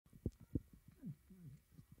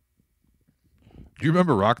Do you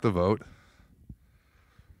remember Rock the Vote?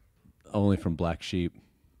 Only from Black Sheep.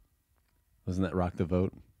 Wasn't that Rock the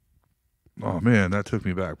Vote? Oh man, that took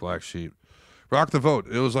me back. Black Sheep. Rock the Vote.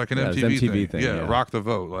 It was like an MTV thing. Yeah, Rock the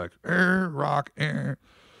Vote. Like rock,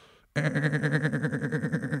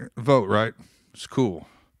 vote. Right. It's cool.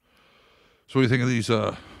 So what do you think of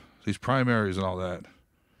these primaries and all that?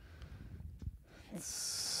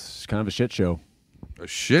 It's kind of a shit show. A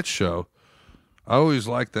shit show. I always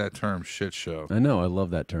like that term, shit show. I know. I love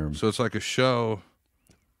that term. So it's like a show.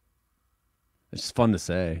 It's just fun to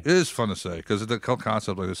say. It is fun to say because the whole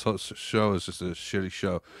concept like this whole show is just a shitty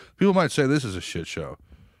show. People might say this is a shit show.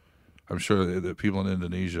 I'm sure that people in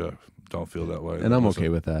Indonesia don't feel that way. And I'm okay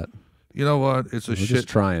with that. You know what? It's a We're shit. Just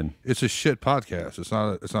trying. It's a shit podcast. It's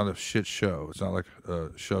not a shit show. It's not like a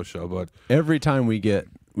show. But every time we get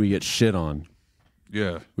shit on,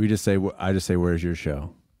 yeah, I just say, where's your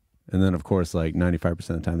show? And then of course, like 95% of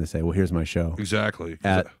the time, they say, well, here's my show. Exactly.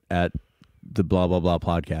 At the blah blah blah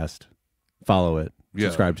podcast. Follow it.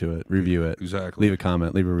 Subscribe to it. Review it. Exactly. Leave a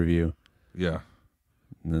comment. Leave a review. Yeah.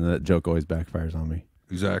 And then that joke always backfires on me.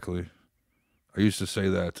 Exactly. I used to say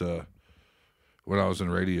that when I was in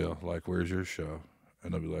radio, like, where's your show?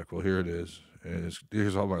 And I'll be like, well, here it is. And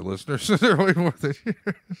here's all my listeners. They're way more than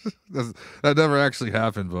yours. That never actually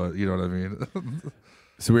happened, but you know what I mean?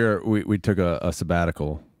 So we took a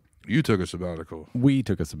sabbatical. You took a sabbatical. We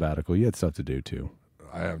took a sabbatical. You had stuff to do, too.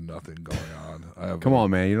 I have nothing going on. Come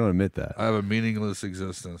on, man. You don't admit that. I have a meaningless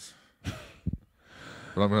existence.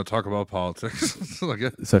 But I'm going to talk about politics. So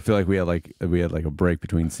I feel like we had like a break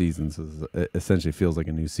between seasons. It essentially feels like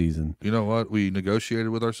a new season. You know what? We negotiated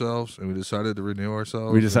with ourselves and we decided to renew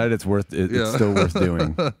ourselves. We decided it's still worth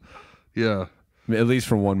doing. Yeah. I mean, at least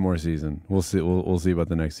for one more season. We'll see. We'll see about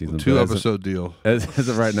the next season. 2-episode deal. As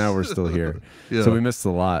of right now, we're still here. Yeah. So we missed a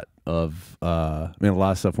lot of. A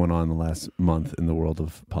lot of stuff went on in the last month in the world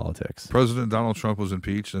of politics. President Donald Trump was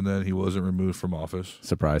impeached, and then he wasn't removed from office.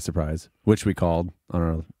 Surprise, surprise. Which we called on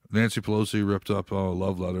our. Nancy Pelosi ripped up a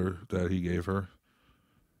love letter that he gave her.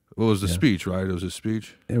 What was the speech? Right? It was his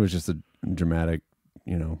speech. It was just a dramatic.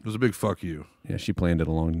 It was a big fuck you. Yeah, she planned it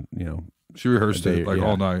along. She rehearsed it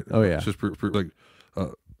all night. Oh yeah, just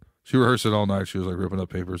she rehearsed it all night. She was like ripping up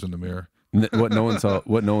papers in the mirror. What no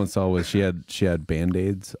one saw was she had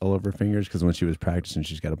Band-Aids all over her fingers because when she was practicing,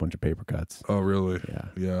 she's got a bunch of paper cuts. Oh really?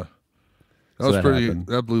 Yeah. That was pretty. Happened.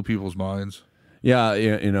 That blew people's minds. Yeah,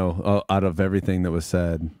 out of everything that was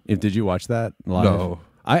said, did you watch that live? No,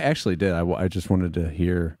 I actually did. I just wanted to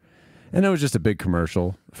hear. And it was just a big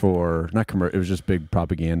commercial for it was just big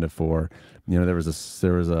propaganda for there was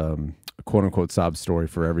a quote unquote sob story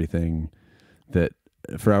for everything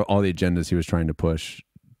for all the agendas he was trying to push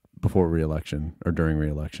before re-election or during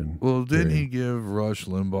re-election. Well, didn't he give Rush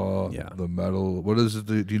Limbaugh the medal? What is it?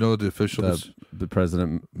 Do you know the official? The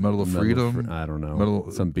President Medal of Freedom? I don't know.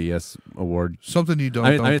 Some BS award. Something you don't.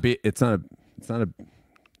 It's not a.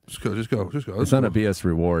 Just go. It's not a BS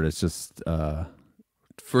reward. It's just.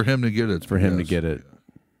 For him to get it. For him to get it.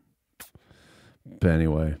 But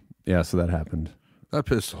anyway, yeah, so that happened. That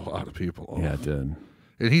pissed a lot of people off. Yeah, it did.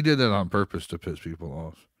 And he did that on purpose to piss people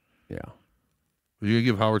off. Yeah. Were you going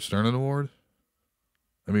to give Howard Stern an award?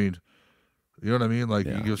 I mean, you know what I mean? Like,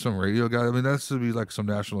 you give some radio guy, I mean, that's to be like some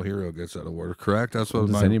national hero gets that award, correct? That's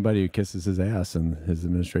what anybody who kisses his ass and his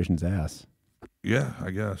administration's ass. Yeah,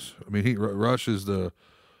 I guess. I mean, Rush is the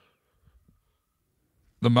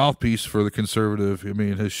mouthpiece for the conservative. I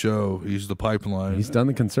mean, his show, he's the pipeline. He's done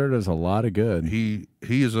the conservatives a lot of good. He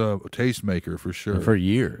is a tastemaker for sure. And for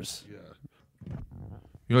years. Yeah.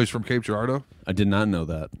 You know he's from Cape Girardeau? I did not know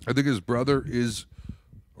that. I think his brother is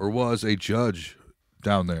or was a judge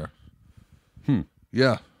down there.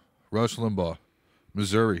 Yeah. Rush Limbaugh,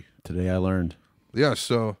 Missouri. Today I learned. Yeah,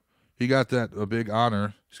 so he got a big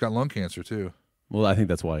honor. He's got lung cancer too. Well, I think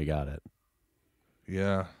that's why he got it.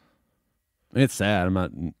 Yeah. It's sad.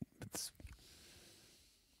 It's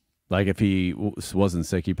like if he wasn't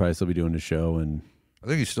sick, he'd probably still be doing the show. And I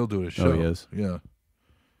think he's still doing a show. Oh, he is? Yeah.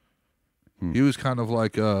 He was kind of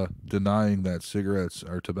like denying that cigarettes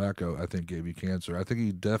or tobacco, I think, gave you cancer. I think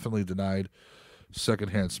he definitely denied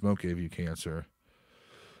secondhand smoke gave you cancer.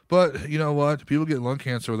 But you know what? People get lung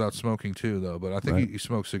cancer without smoking too, though. But I think he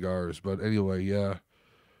smokes cigars. But anyway, yeah.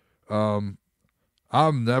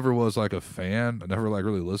 I never was like a fan. I never like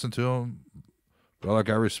really listened to him. But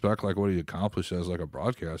I respect like what he accomplished as like a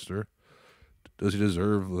broadcaster. Does he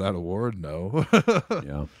deserve that award? No.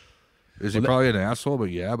 Yeah. Is he probably an asshole?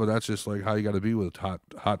 But yeah, but that's just like how you got to be with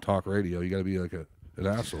hot talk radio. You got to be like an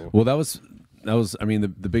asshole. Well, that was. I mean,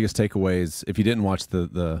 the biggest takeaway is if you didn't watch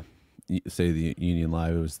the State of the Union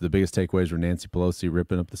Live. It was the biggest takeaways were Nancy Pelosi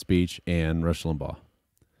ripping up the speech and Rush Limbaugh.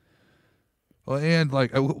 Well, and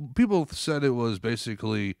like people said, it was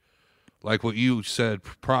basically like what you said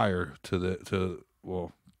prior to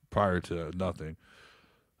nothing,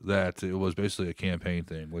 that it was basically a campaign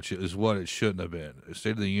thing, which is what it shouldn't have been. The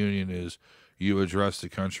State of the Union is you address the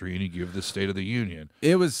country and you give the State of the Union.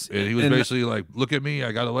 It was, and he was basically like, "Look at me,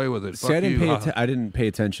 I got away with it." See, I didn't pay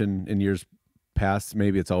attention in years past.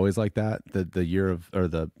 Maybe it's always like that. The year of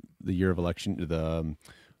the year of election,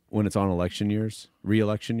 when it's on election years,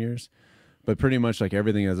 re-election years. But pretty much like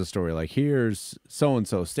everything has a story. Like, here's so and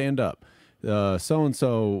so, stand up. So and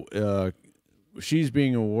so, she's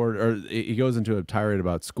being awarded. Or he goes into a tirade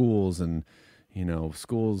about schools and,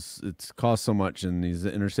 schools, it's costs so much, and these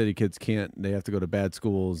inner city kids can't. They have to go to bad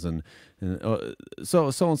schools, and so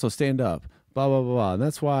and so, stand up. Blah blah blah blah. And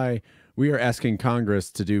that's why we are asking Congress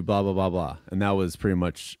to do blah blah blah blah. And that was pretty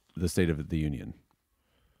much the State of the Union.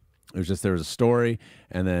 It was just there was a story,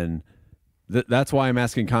 and then. That's why I'm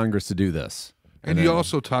asking Congress to do this. And you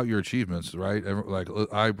also tout your achievements, right? Like,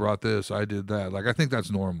 I brought this, I did that. Like, I think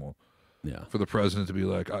that's normal. Yeah. For the president to be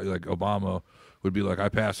like Obama would be like, I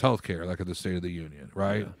passed health care, like at the State of the Union,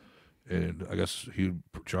 right? Yeah. And I guess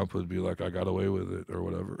Trump would be like, I got away with it or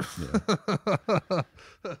whatever. Yeah.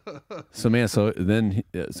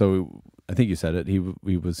 So I think you said it. He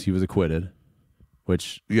was acquitted,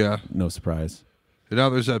 which no surprise. And now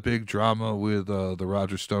there's that big drama with the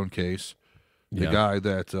Roger Stone case. The guy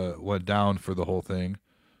that went down for the whole thing,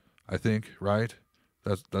 I think, right?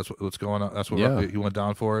 That's what's going on. That's what he went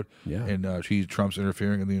down for it. Yeah. And Trump's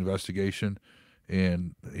interfering in the investigation,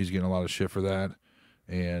 and he's getting a lot of shit for that.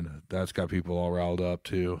 And that's got people all riled up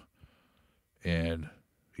too. And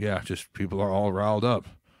just people are all riled up.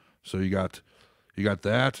 So you got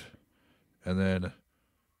that, and then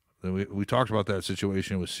we talked about that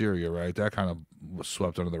situation with Syria, right? That kind of was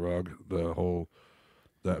swept under the rug.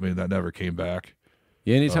 That never came back.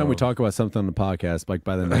 Yeah, anytime we talk about something on the podcast, like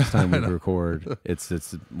by the next time we record, it's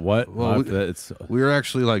what? Well, we were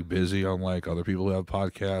actually like busy on like other people who have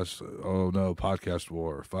podcasts. Oh no, podcast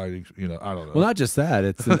war, fighting. I don't know. Well, not just that.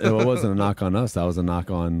 It wasn't a knock on us. That was a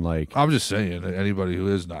knock on like. I'm just saying, anybody who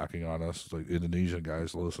is knocking on us, like Indonesian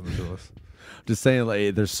guys listening to us. Just saying,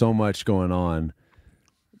 like, there's so much going on.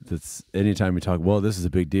 That's anytime we talk, well, this is a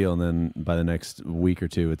big deal, and then by the next week or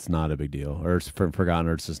two, it's not a big deal, or it's forgotten,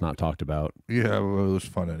 or it's just not talked about. Yeah, well, it was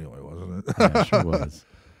fun anyway, wasn't it? Yeah, it sure was.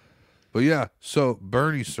 But yeah, so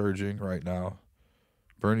Bernie's surging right now,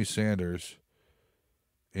 Bernie Sanders,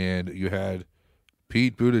 and you had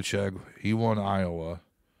Pete Buttigieg, he won Iowa,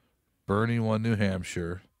 Bernie won New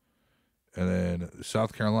Hampshire, and then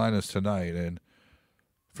South Carolina's tonight, and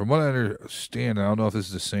from what I understand, I don't know if this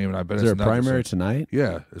is the same, and I bet it's not. Is there a primary tonight?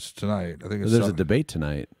 Yeah, it's tonight. I think there's a debate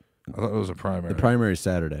tonight. I thought it was a primary. The primary is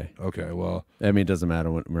Saturday. Okay, well, I mean, it doesn't matter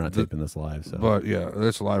when we're not taping this live. So, but yeah,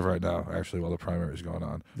 it's live right now. Actually, while the primary is going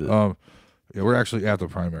on, we're actually at the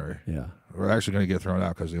primary. Yeah, we're actually going to get thrown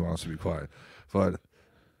out because they want us to be quiet. But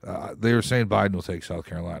they were saying Biden will take South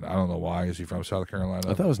Carolina. I don't know why. Is he from South Carolina?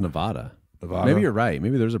 I thought it was Nevada. Nevada. Maybe you're right.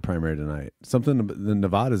 Maybe there's a primary tonight. Something. The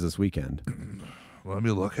Nevada's this weekend. Let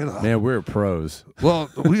me look it up. Man, we're pros. Well,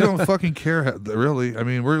 we don't fucking care, really. I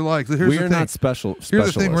mean, we're like, we're not special.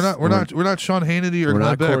 Here's the thing: we're not Sean Hannity or we're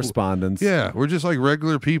not Beck. Correspondents. Yeah, we're just like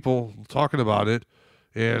regular people talking about it,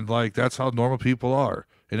 and like that's how normal people are.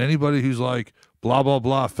 And anybody who's like blah blah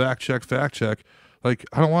blah, fact check, like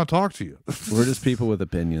I don't want to talk to you. We're just people with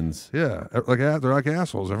opinions. Yeah, like they're like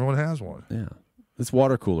assholes. Everyone has one. Yeah, it's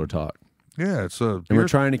water cooler talk. Yeah, it's a. And we're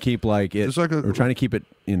trying to keep like it. We're trying to keep it,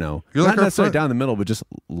 not like necessarily down the middle, but just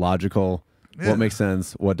logical. Yeah. What makes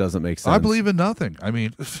sense? What doesn't make sense? I believe in nothing. I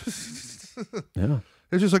mean, yeah,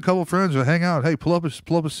 it's just a couple friends who hang out. Hey, pull up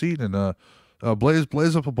a seat and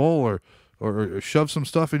blaze up a bowl or shove some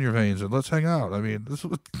stuff in your veins and let's hang out. I mean, this.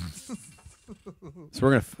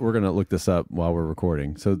 So we're gonna look this up while we're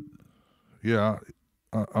recording. So, yeah,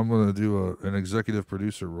 I'm gonna do an executive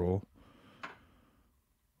producer role.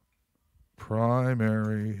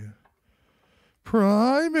 Primary.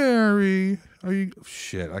 Are you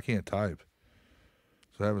shit? I can't type.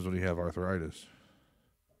 So that happens when you have arthritis.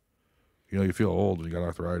 You feel old when you got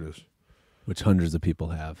arthritis. Which hundreds of people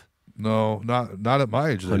have. No, not at my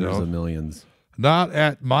age. Hundreds of millions. Not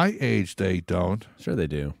at my age. They don't. Sure, they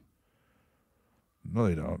do. No,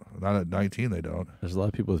 they don't. Not at 19. They don't. There's a lot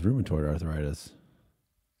of people with rheumatoid arthritis.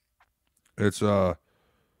 It's a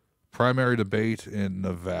primary debate in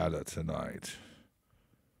Nevada tonight.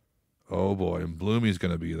 Oh boy, and Bloomy's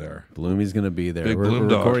going to be there. We're Bloom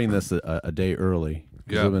dog. Recording this a day early.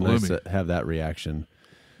 Yeah, it would be nice to have that reaction.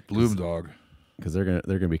 Bloom dog. because they're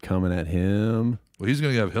gonna be coming at him. Well, he's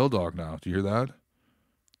going to have Hill Dog now. Do you hear that?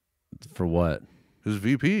 For what? His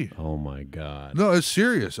VP. Oh my God. No, it's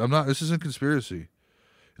serious. I'm not. This isn't conspiracy.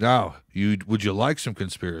 Now, would you like some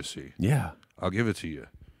conspiracy? Yeah. I'll give it to you.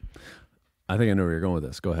 I think I know where you're going with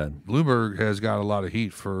this. Go ahead. Bloomberg has got a lot of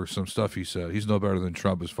heat for some stuff he said. He's no better than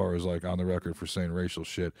Trump as far as like on the record for saying racial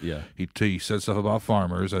shit. Yeah. He said stuff about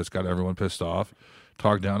farmers that's got everyone pissed off.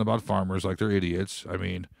 Talked down about farmers like they're idiots. I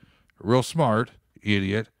mean, real smart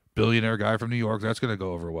idiot, billionaire guy from New York. That's going to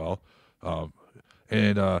go over well.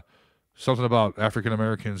 And something about African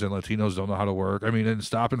Americans and Latinos don't know how to work. I mean, and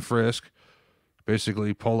stop and frisk.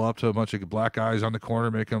 Basically, pull up to a bunch of black guys on the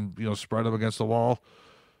corner, make them spread them against the wall.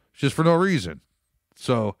 Just for no reason.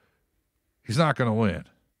 So he's not going to win.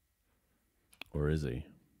 Or is he?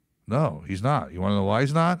 No, he's not. You want to know why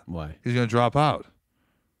he's not? Why? He's going to drop out.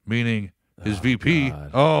 Meaning his VP.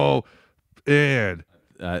 God. Oh, and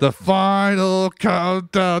the final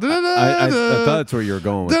countdown. I thought that's where you were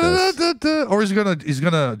going with this. Or he's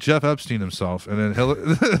gonna Jeff Epstein himself, and then he'll.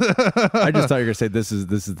 I just thought you were gonna say this is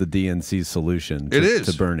the DNC's solution.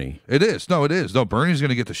 To Bernie. It is. No, it is. No, Bernie's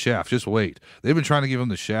gonna get the shaft. Just wait. They've been trying to give him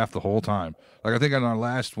the shaft the whole time. Like I think on our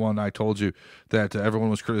last one, I told you that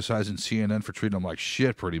everyone was criticizing CNN for treating them like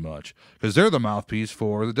shit, pretty much, because they're the mouthpiece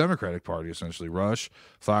for the Democratic Party, essentially. Rush,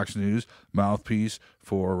 Fox News, mouthpiece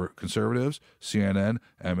for conservatives, CNN,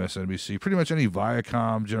 MSNBC, pretty much any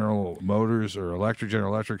Viacom, General Motors, or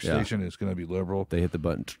General Electric station is going to be liberal. They hit the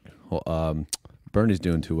button. Bernie's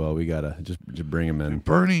doing too well. We gotta just bring him in.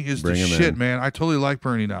 Bernie is the shit, man. I totally like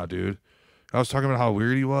Bernie now, dude. I was talking about how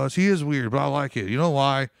weird he was. He is weird, but I like it. You know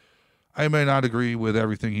why? I may not agree with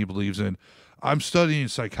everything he believes in. I'm studying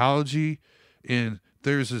psychology, and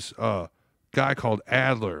there's this guy called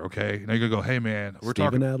Adler, okay? And you're going to go, hey, man.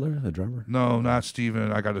 Steven Adler, the drummer? No, not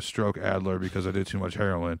Steven. I got a stroke Adler because I did too much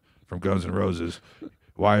heroin from Guns N' Roses.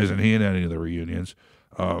 Why isn't he in any of the reunions?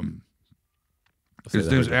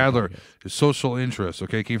 His name's Adler. His social interest,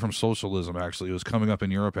 okay, came from socialism, actually. It was coming up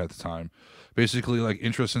in Europe at the time. Basically, like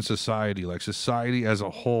interest in society. Like society as a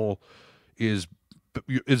whole is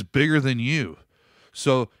bigger than you.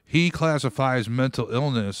 So he classifies mental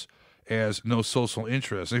illness as no social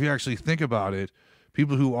interest. If you actually think about it,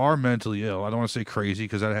 people who are mentally ill, I don't want to say crazy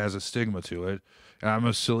because that has a stigma to it. And I'm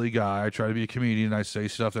a silly guy. I try to be a comedian. I say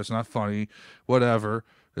stuff that's not funny, whatever.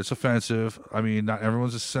 It's offensive. I mean, not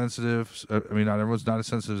everyone's as sensitive. I mean, not everyone's not as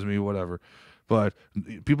sensitive as me, whatever. But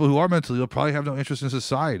people who are mentally ill probably have no interest in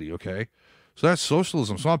society, okay? So that's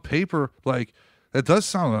socialism. So on paper, like, that does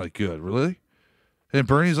sound like good, really. And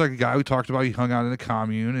Bernie's like a guy we talked about. He hung out in a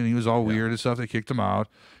commune, and he was all weird and stuff. They kicked him out.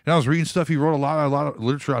 And I was reading stuff. He wrote a lot of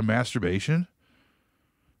literature on masturbation.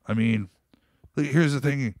 I mean, here's the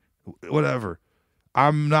thing. Whatever.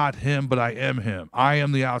 I'm not him, but I am him. I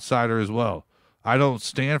am the outsider as well. I don't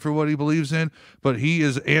stand for what he believes in, but he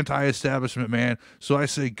is anti-establishment, man. So I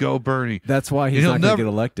say, go Bernie. That's why he's not going to get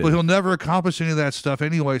elected. But he'll never accomplish any of that stuff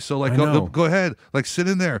anyway. So like, go ahead, like sit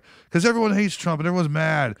in there, because everyone hates Trump and everyone's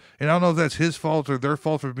mad. And I don't know if that's his fault or their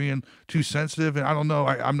fault for being too sensitive. And I don't know.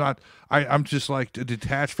 I'm just like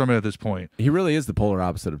detached from it at this point. He really is the polar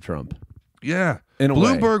opposite of Trump. Yeah. In a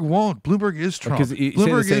Bloomberg way. won't. Bloomberg is Trump. Because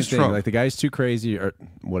Bloomberg is Trump. Like the guy's too crazy or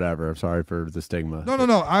whatever. I'm sorry for the stigma.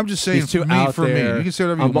 No. I'm just saying he's too out there. You can say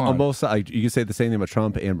whatever you want. On both sides. You can say the same thing about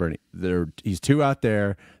Trump and Bernie. He's too out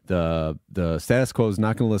there. The status quo is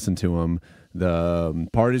not going to listen to him. The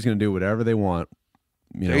party's going to do whatever they want.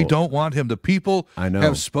 They don't want him. The people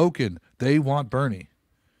have spoken. They want Bernie.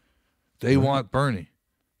 They want Bernie.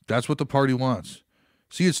 That's what the party wants.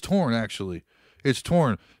 See, it's torn, actually. It's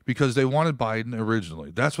torn because they wanted Biden originally.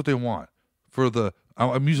 That's what they want.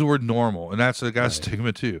 I'm using the word normal, and that's got a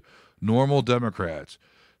stigma too. Normal Democrats,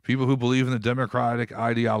 people who believe in the Democratic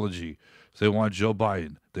ideology. They want Joe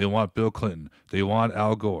Biden. They want Bill Clinton. They want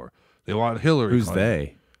Al Gore. They want Hillary Who's Clinton.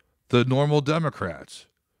 they? The normal Democrats.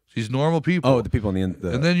 These normal people. Oh, the people in the end.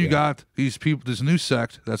 And then you got these people, this new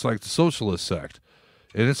sect that's like the socialist sect.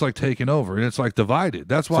 And it's like taking over, and it's like divided.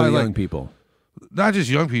 That's why young people. Not just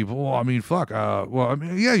young people. Well, I mean, fuck.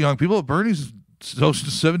 Young people. Bernie's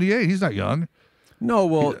 78. He's not young. No,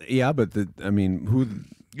 well, yeah, but who?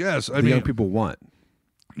 Yes, young people want.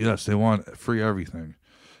 Yes, they want free everything.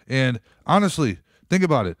 And honestly, think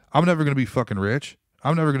about it. I'm never going to be fucking rich.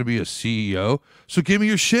 I'm never going to be a CEO. So give me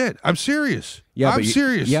your shit. I'm serious. Yeah, I'm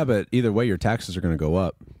serious. Yeah, but either way, your taxes are going to go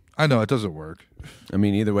up. I know it doesn't work. I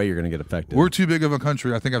mean, either way, you're going to get affected. We're too big of a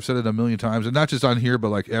country. I think I've said it a million times, and not just on here, but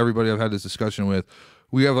like everybody I've had this discussion with.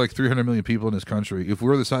 We have like 300 million people in this country. If we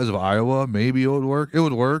were the size of Iowa, maybe it would work. It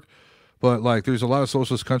would work. But like, there's a lot of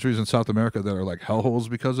socialist countries in South America that are like hellholes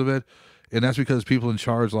because of it, and that's because people in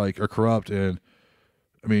charge like are corrupt and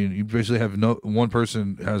I mean, you basically have no one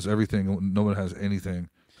person has everything, no one has anything.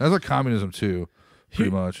 That's like communism too,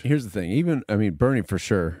 pretty much. Here's the thing. Even Bernie for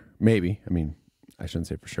sure, maybe. I mean, I shouldn't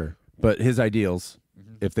say for sure, but his ideals,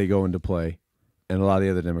 if they go into play, and a lot of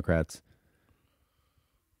the other Democrats,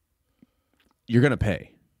 you're going to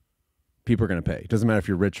pay. People are going to pay. It doesn't matter if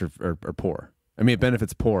you're rich or poor. I mean, it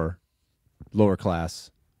benefits poor, lower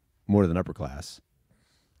class, more than upper class.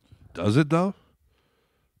 Does it though?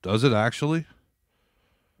 Does it actually?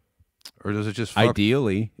 Or does it just fuck?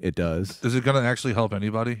 Ideally it does? Is it going to actually help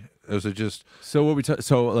anybody? Or is it just so what we so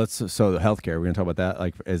the healthcare, we're going to talk about that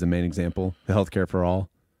like as a main example, the healthcare for all.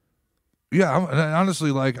 Yeah, and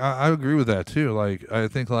honestly, like I agree with that too. Like I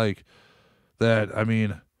think like that. I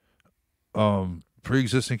mean,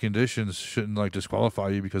 pre-existing conditions shouldn't like disqualify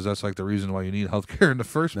you because that's like the reason why you need healthcare in the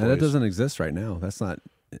first place. That doesn't exist right now. That's not.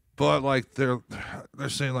 But like they're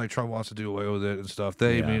saying like Trump wants to do away with it and stuff.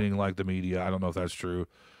 They meaning like the media. I don't know if that's true.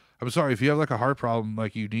 I'm sorry, if you have like a heart problem,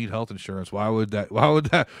 like you need health insurance. Why would that? Well,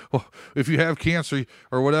 if you have cancer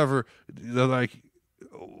or whatever, they're like,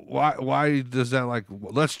 why does that like?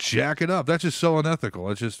 Let's jack it up. That's just so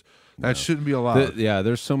unethical. It's just that shouldn't be allowed.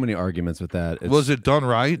 There's so many arguments with that. Was it done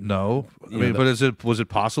right? No. I mean, but was it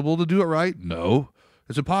possible to do it right? No.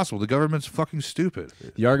 It's impossible. The government's fucking stupid.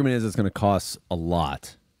 The argument is it's going to cost a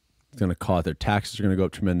lot. It's going to cost. Their taxes are going to go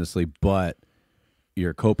up tremendously, but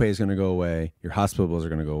your copay is going to go away. Your hospital bills are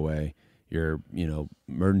going to go away. Your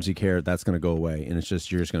emergency care, that's going to go away, and it's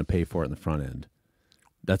just you're just going to pay for it in the front end.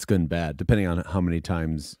 That's good and bad, depending on how many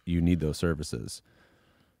times you need those services.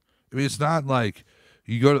 I mean, it's not like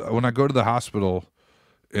you go to, when I go to the hospital,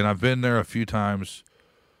 and I've been there a few times.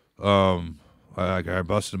 I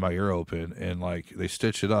busted my ear open, and like they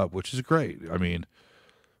stitch it up, which is great. I mean,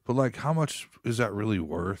 but like, how much is that really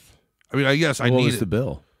worth? I mean, I guess I need. What was the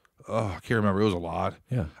bill? Oh, I can't remember. It was a lot.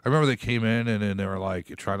 Yeah. I remember they came in and then they were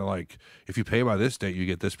like trying to like, if you pay by this date, you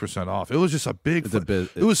get this % off. It was just a big.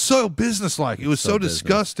 It was so businesslike. It was so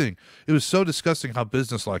disgusting. It was so disgusting how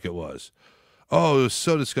businesslike it was. Oh, it was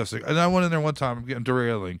so disgusting. And I went in there one time. I'm getting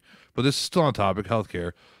derailing, but this is still on topic.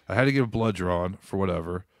 Healthcare. I had to get blood drawn for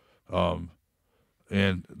whatever. And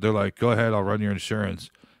they're like, "Go ahead, I'll run your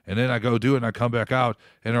insurance." And then I go do it, and I come back out,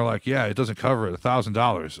 and they're like, "Yeah, it doesn't cover it.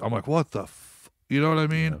 $1,000." I'm like, "What the?" You know what I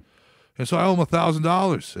mean? Yeah. And so I owe him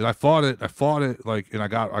 $1,000, and I fought it, like, and I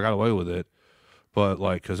got away with it, but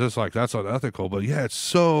like, because it's like that's unethical. But yeah,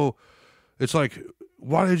 it's like,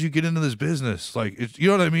 why did you get into this business? Like, you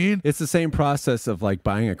know what I mean? It's the same process of like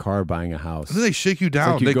buying a car, buying a house. And then they shake you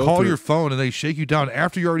down. Like they call your phone and they shake you down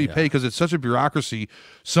after you already paid because it's such a bureaucracy.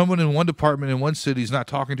 Someone in one department in one city is not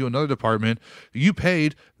talking to another department. You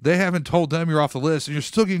paid. They haven't told them you're off the list, and you're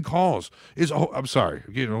still getting calls. I'm sorry,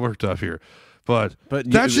 I'm getting worked up here. But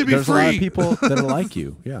that should be free. There's a lot of people that are like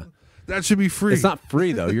you. Yeah. That should be free. It's not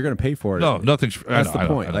free, though. You're going to pay for it. No, nothing's free. That's the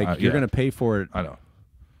point. You're going to pay for it. I know.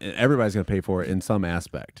 Everybody's going to pay for it in some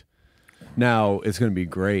aspect. Now, it's going to be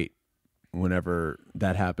great whenever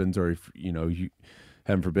that happens, or if, you,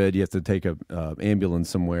 heaven forbid, you have to take a ambulance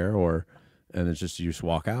somewhere, and it's just you just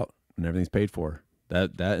walk out and everything's paid for.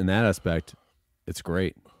 That in that aspect, it's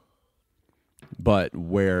great. But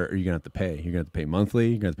where are you going to have to pay? You're going to have to pay monthly.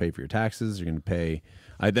 You're going to have to pay for your taxes. You're going to pay.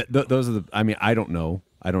 Those are the. I mean, I don't know.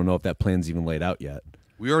 I don't know if that plan's even laid out yet.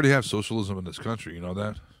 We already have socialism in this country. You know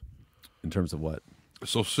that? In terms of what?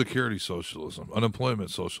 Social Security socialism, unemployment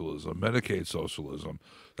socialism, Medicaid socialism.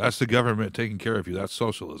 That's the government taking care of you. That's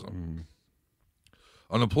socialism.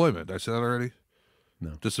 Unemployment. Did I say that already?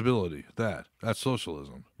 No. Disability. That's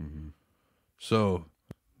socialism. So.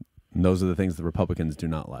 And those are the things the Republicans do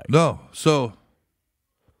not like. No. So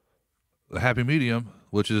the happy medium,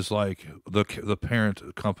 which is like the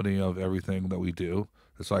parent company of everything that we do.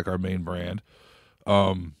 It's like our main brand.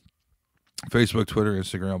 Facebook, Twitter,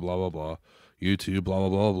 Instagram, blah, blah, blah. YouTube, blah, blah,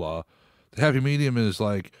 blah, blah. The happy medium is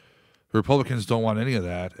like Republicans don't want any of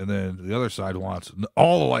that. And then the other side wants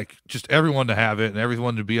all like just everyone to have it and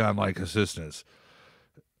everyone to be on like assistance.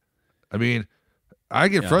 I mean, I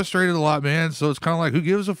get frustrated a lot, man. So it's kind of like, who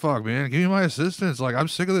gives a fuck, man? Give me my assistance. Like, I'm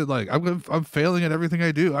sick of it. Like, I'm failing at everything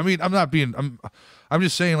I do. I mean, I'm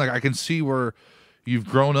just saying, like, I can see where you've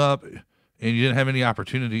grown up and you didn't have any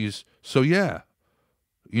opportunities. So yeah,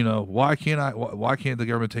 why can't the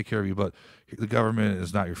government take care of you? But the government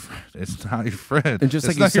is not your friend. It's not your friend. And just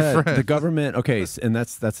like you said, the government. Okay, and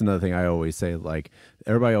that's another thing I always say. Like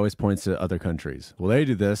everybody always points to other countries. Well, they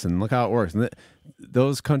do this, and look how it works. And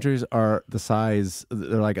those countries are the size.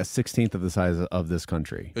 They're like a 16th of the size of this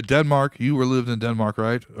country. Denmark. You lived in Denmark,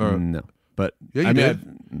 right? Or, no, but yeah, you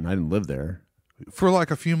did. I didn't live there for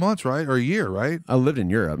like a few months, right, or a year, right? I lived in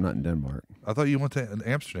Europe, not in Denmark. I thought you went to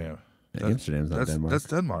Amsterdam. Amsterdam's not Denmark. That's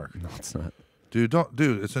Denmark. No, it's not. Dude,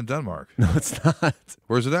 it's in Denmark. No, it's not.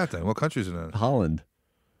 Where's it at then? What country is it in? Holland.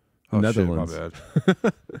 Oh, Netherlands. Shit, my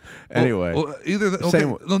bad. Anyway. Well,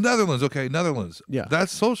 Netherlands. Okay, Netherlands. Yeah.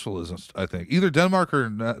 That's socialism, I think. Either Denmark or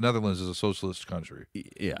Netherlands is a socialist country.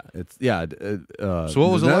 Yeah. So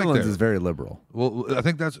what was it like Netherlands there? is very liberal. Well, I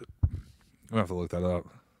think that's... I'm going to have to look that up.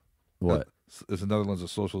 What? Is the Netherlands a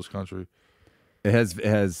socialist country? It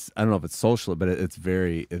has. I don't know if it's social, but it's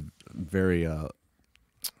very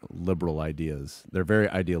liberal ideas. They're very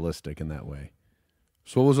idealistic in that way.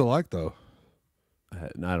 So what was it like, though? I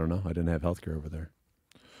don't know. I didn't have healthcare over there.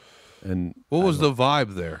 And what was the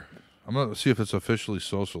vibe there? I'm going to see if it's officially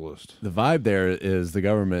socialist. The vibe there is the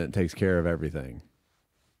government takes care of everything.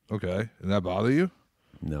 Okay. And that bother you?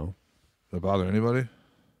 No. That bother anybody?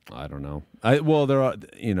 I don't know. There are,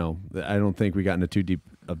 I don't think we got into too deep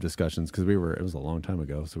of discussions because it was a long time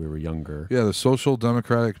ago, so we were younger. Yeah, the Social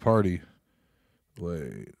Democratic Party.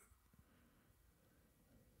 Wait.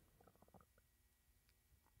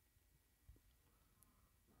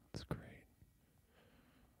 That's great.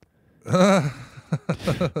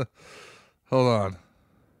 Hold on.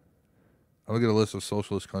 I'm going to get a list of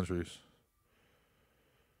socialist countries.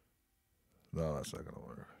 No, that's not going to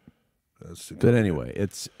work. But anyway,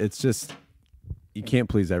 it's just you can't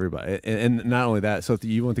please everybody, and not only that. So if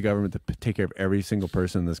you want the government to take care of every single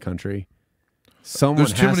person in this country,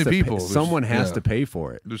 someone has to pay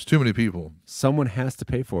for it. There's too many people. Someone has to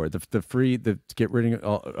pay for it. To get rid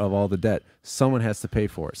of all the debt. Someone has to pay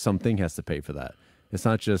for it. Something has to pay for that. It's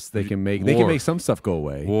not just they can make some stuff go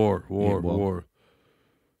away. War.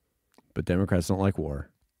 But Democrats don't like war.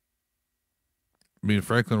 I mean,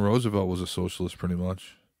 Franklin Roosevelt was a socialist pretty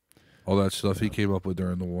much. All that stuff he came up with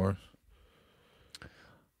during the war.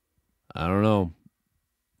 I don't know.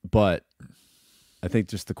 But I think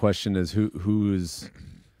just the question is who's...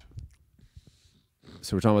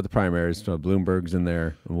 So we're talking about the primaries. Bloomberg's in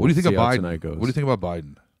there. What do you think of Biden? What do you think about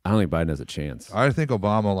Biden? I don't think Biden has a chance. I think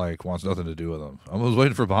Obama wants nothing to do with him. I was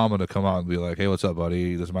waiting for Obama to come out and be like, "Hey, what's up,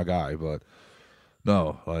 buddy? This is my guy." But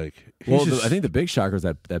no, I think the big shocker is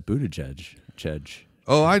that Buttigieg.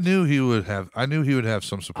 Oh, I knew he would have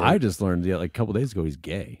some support. I just learned a couple days ago he's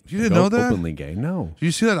gay. You didn't know that? Openly gay. No. Did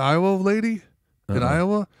you see that Iowa lady in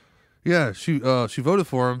Iowa? Yeah, she voted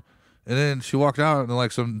for him, and then she walked out and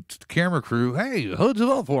like some camera crew, "Hey, who'd you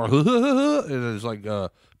vote for?" And it's like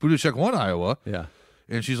Buttigieg won Iowa. Yeah.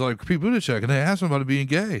 And she's like, Pete Buttigieg. And they asked him about him being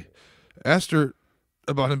gay. Asked her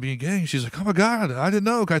about him being gay. And she's like, "Oh, my God, I didn't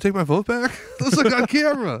know. Can I take my vote back?" It's like on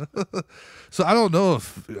camera. So I don't know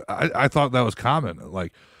if I thought that was common.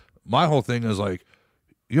 Like, my whole thing is like,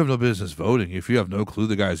 you have no business voting if you have no clue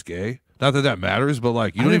the guy's gay. Not that matters, but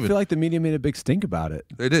like, I don't feel like the media made a big stink about it.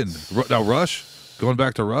 They didn't. Now, Rush, going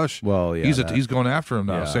back to Rush. Well, yeah. He's going after him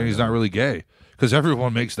now, saying he's not really gay. Because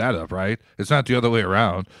everyone makes that up, right? It's not the other way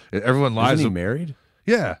around. Everyone lies. Isn't he married?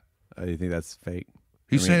 Yeah. Do you think that's fake?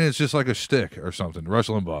 He's saying it's just like a shtick or something. Rush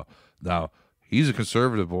Limbaugh. Now, he's a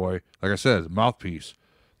conservative boy. Like I said, mouthpiece.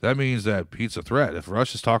 That means that Pete's a threat. If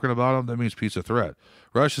Rush is talking about him, that means Pete's a threat.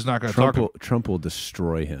 Rush is not going to talk. Trump will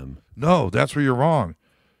destroy him. No, that's where you're wrong.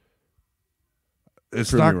 It's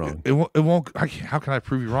prove not. Me wrong. It won't. How can I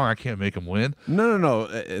prove you wrong? I can't make him win. No.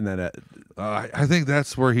 And then I think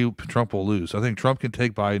that's where Trump will lose. I think Trump can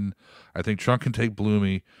take Biden. I think Trump can take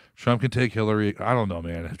Bloomy. Trump can take Hillary. I don't know,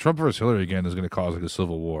 man. Trump versus Hillary again is going to cause like a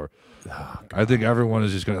civil war. Oh, I think everyone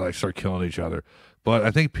is just going to like start killing each other. But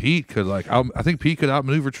I think Pete could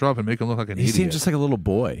outmaneuver Trump and make him look like an idiot. He seems just like a little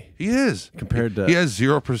boy. He is compared to. He has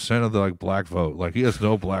 0% of the like black vote. Like he has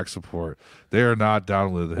no black support. They are not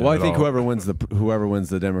down with him. Well, I think whoever wins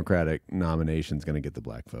the Democratic nomination is going to get the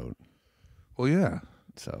black vote. Well, yeah.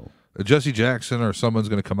 So Jesse Jackson or someone's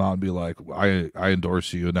going to come out and be like, I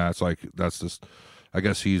endorse you, and that's just. I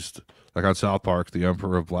guess he's like on South Park, the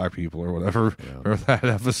Emperor of Black People or whatever. Yeah. Remember that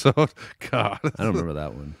episode? God, I don't remember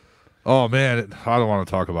that one. Oh man, I don't want to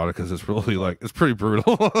talk about it because it's really it's pretty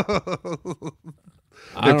brutal.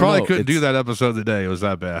 They probably couldn't do that episode today. It was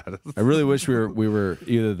that bad. I really wish we were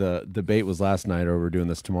either the debate was last night or we're doing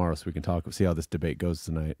this tomorrow so we can see how this debate goes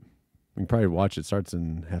tonight. We can probably watch it. Starts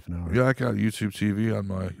in half an hour. Yeah, I got YouTube TV on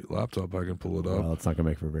my laptop. I can pull it up. Well, it's not gonna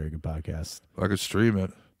make for a very good podcast. I could stream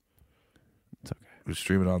it. It's okay. We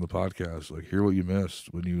stream it on the podcast. Like, hear what you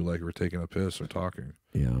missed when you were taking a piss or talking.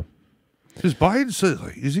 Yeah. Because Biden said,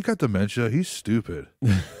 has he got dementia? He's stupid.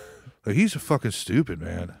 He's a fucking stupid,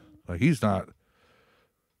 man. He's not.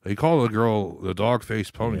 He called a girl the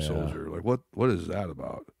dog-faced pony soldier. What is that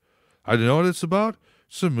about? I know what it's about.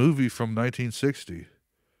 It's a movie from 1960.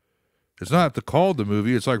 It's not called the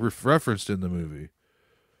movie. It's referenced in the movie.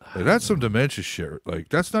 Like, that's some dementia shit. Like,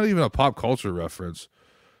 that's not even a pop culture reference.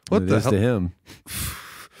 What the is hell? to him?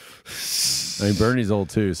 I mean, Bernie's old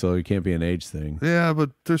too, so it can't be an age thing. Yeah,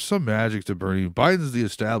 but there's some magic to Bernie. Biden's the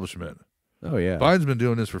establishment. Oh yeah, Biden's been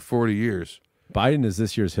doing this for 40 years. Biden is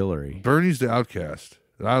this year's Hillary. Bernie's the outcast.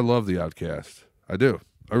 And I love the outcast. I do.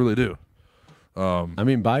 I really do. I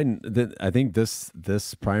mean, Biden. I think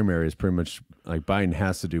this primary is pretty much like Biden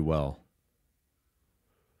has to do well.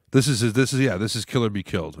 This is kill or be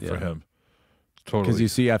killed for him. Totally. Because you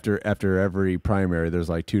see, after every primary, there's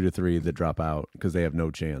like 2 to 3 that drop out because they have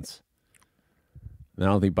no chance. And I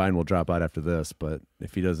don't think Biden will drop out after this, but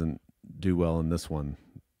if he doesn't do well in this one,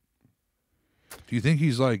 do you think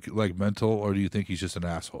he's like mental, or do you think he's just an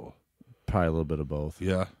asshole? probably a little bit of both.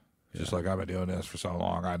 Yeah. Just like, I've been doing this for so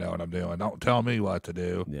long, I know what I'm doing. Don't tell me what to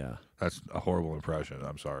do. Yeah, That's a horrible impression.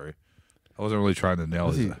 I'm sorry. I wasn't really trying to nail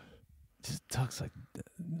it. just talks like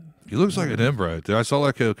He looks like an inbred. I saw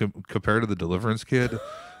like a compared to the Deliverance Kid,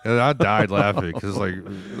 and I died laughing because like,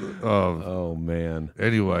 oh man.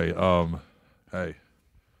 Anyway, hey,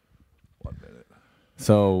 1 minute.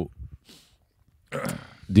 So,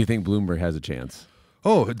 do you think Bloomberg has a chance?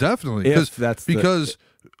 Oh, definitely. If that's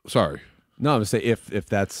sorry. No, I'm gonna say if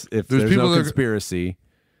there's people no that are- conspiracy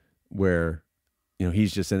where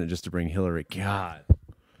he's just in it just to bring Hillary. God,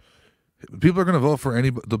 People are going to vote for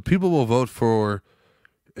the people will vote for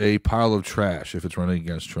a pile of trash if it's running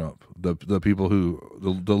against Trump. The people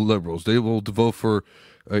the liberals, they will vote for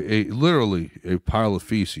literally a pile of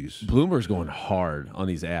feces. Bloomberg's going hard on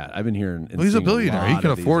these ads. I've been hearing. Well, he's a billionaire. He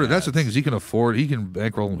can afford it. That's the ads. thing is he can afford. He can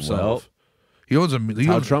bankroll himself. Well, he owns a.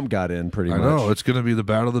 how Trump got in pretty I much. know it's going to be the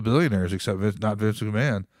battle of the billionaires, except not Vince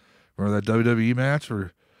McMahon. Remember that WWE match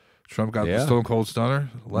where Trump got the Stone Cold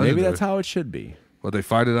Stunner? Legendary. Maybe that's how it should be. What, they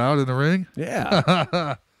fight it out in the ring?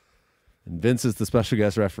 Yeah. And Vince is the special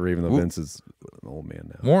guest referee, even though Vince is an old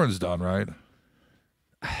man now. Warren's done, right?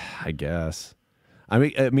 I guess. I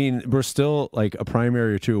mean, we're still like a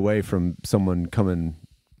primary or two away from someone coming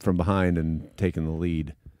from behind and taking the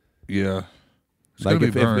lead. Yeah. It's Like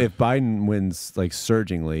gonna be if Biden wins like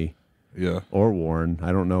surgingly, yeah, or Warren,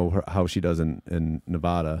 I don't know how she does in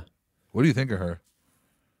Nevada. What do you think of her?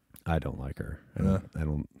 I don't like her. I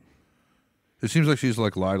don't. It seems like she's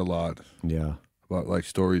like lied a lot. Yeah. About like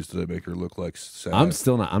stories that make her look like sad.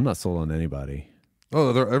 I'm not sold on anybody. Oh,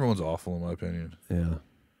 everyone's awful in my opinion. Yeah.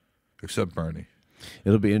 Except Bernie.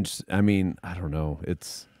 It'll be interesting. I mean, I don't know.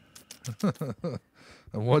 It's.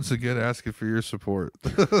 I'm once again asking for your support.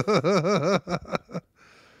 I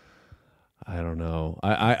don't know.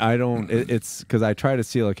 I don't. It's because I try to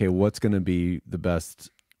see okay, what's going to be the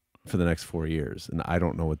best for the next 4 years, and I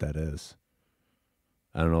don't know what that is.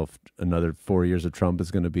 I don't know if another 4 years of Trump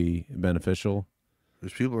is going to be beneficial.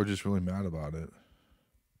 There's people who are just really mad about it,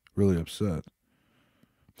 really upset.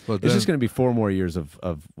 But It's just going to be 4 more years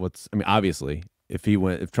of what's. I mean, obviously, if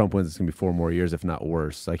Trump wins, it's going to be 4 more years, if not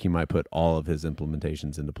worse. Like he might put all of his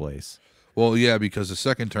implementations into place. Well, yeah, because the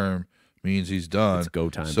second term means he's done. It's go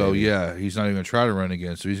time. So baby. yeah, he's not even going to try to run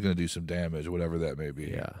again. So he's going to do some damage, whatever that may be.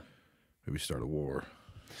 Yeah, maybe start a war.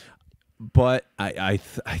 But I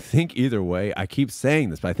think either way, I keep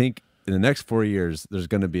saying this, but I think in the next 4 years, there's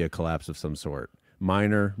going to be a collapse of some sort.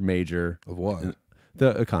 Minor, major. Of what? The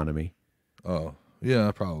economy. Oh,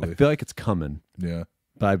 yeah, probably. I feel like it's coming. Yeah.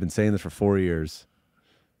 But I've been saying this for 4 years.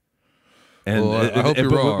 And well, I hope you're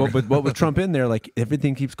wrong. But with Trump in there, like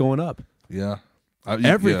everything keeps going up. Yeah.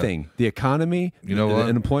 Everything. Yeah. The economy, you know what? The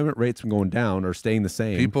unemployment rates from going down or staying the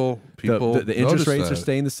same. People the interest rates are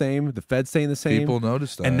staying the same. The Fed's staying the same. People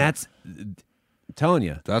notice that. And that's I'm telling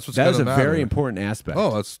you. That's what's that is a matter. very important aspect.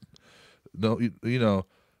 Oh, that's no you know,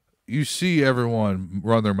 you see everyone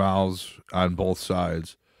run their mouths on both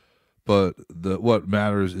sides. But what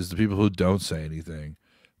matters is the people who don't say anything.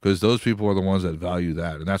 Because those people are the ones that value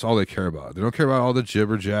that, and that's all they care about. They don't care about all the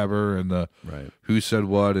jibber jabber and the who said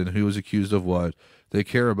what and who was accused of what. They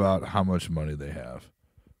care about how much money they have.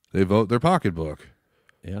 They vote their pocketbook.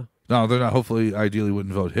 Yeah. Now they're not. Hopefully, ideally,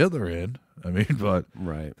 wouldn't vote Hitler in. I mean, but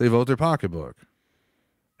they vote their pocketbook,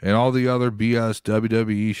 and all the other BS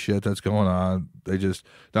WWE shit that's going on. They just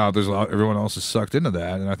there's a lot. Everyone else is sucked into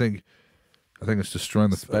that, and I think it's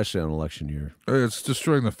destroying especially on election year. It's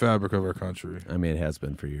destroying the fabric of our country. I mean, it has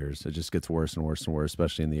been for years. It just gets worse and worse and worse,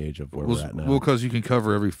 especially in the age of where we're at now. Well, because you can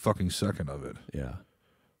cover every fucking second of it. Yeah.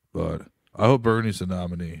 But I hope Bernie's the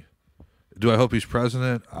nominee. Do I hope he's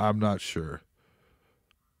president? I'm not sure.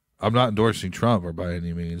 I'm not endorsing Trump or by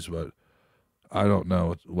any means, but I don't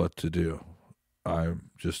know what to do.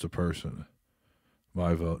 I'm just a person.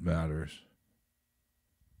 My vote matters.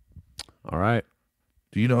 All right.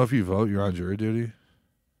 Do you know if you vote, you're on jury duty?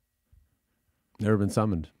 Never been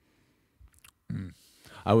summoned.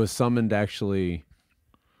 I was summoned actually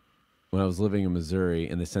when I was living in Missouri,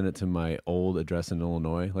 and they sent it to my old address in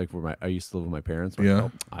Illinois, like where I used to live with my parents. Like, Yeah.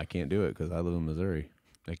 oh, I can't do it because I live in Missouri.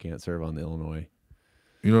 I can't serve on the Illinois.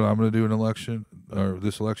 You know what I'm gonna do in election or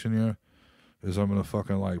this election year is I'm gonna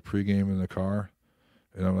fucking like pregame in the car,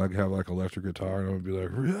 and I'm gonna have like electric guitar, and I'm gonna be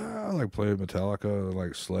like, yeah, like play Metallica,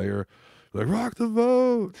 like Slayer, like rock the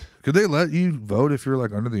vote. Could they let you vote if you're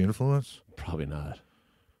like under the influence? Probably not.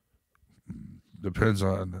 Depends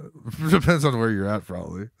on where you're at,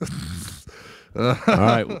 probably. All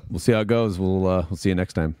right, we'll see how it goes. We'll see you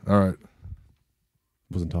next time. All right.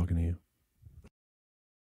 Wasn't talking to you.